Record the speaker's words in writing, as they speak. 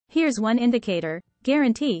Here's one indicator,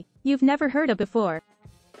 guarantee, you've never heard of before.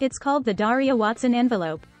 It's called the Daria Watson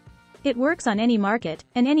envelope. It works on any market,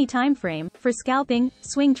 and any time frame, for scalping,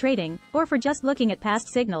 swing trading, or for just looking at past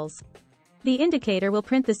signals. The indicator will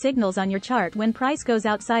print the signals on your chart when price goes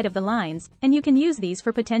outside of the lines, and you can use these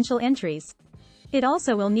for potential entries. It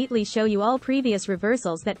also will neatly show you all previous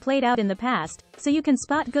reversals that played out in the past, so you can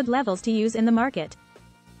spot good levels to use in the market.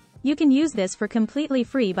 You can use this for completely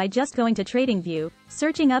free by just going to TradingView,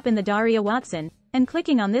 searching up in the Daria Watson, and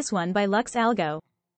clicking on this one by Lux Algo.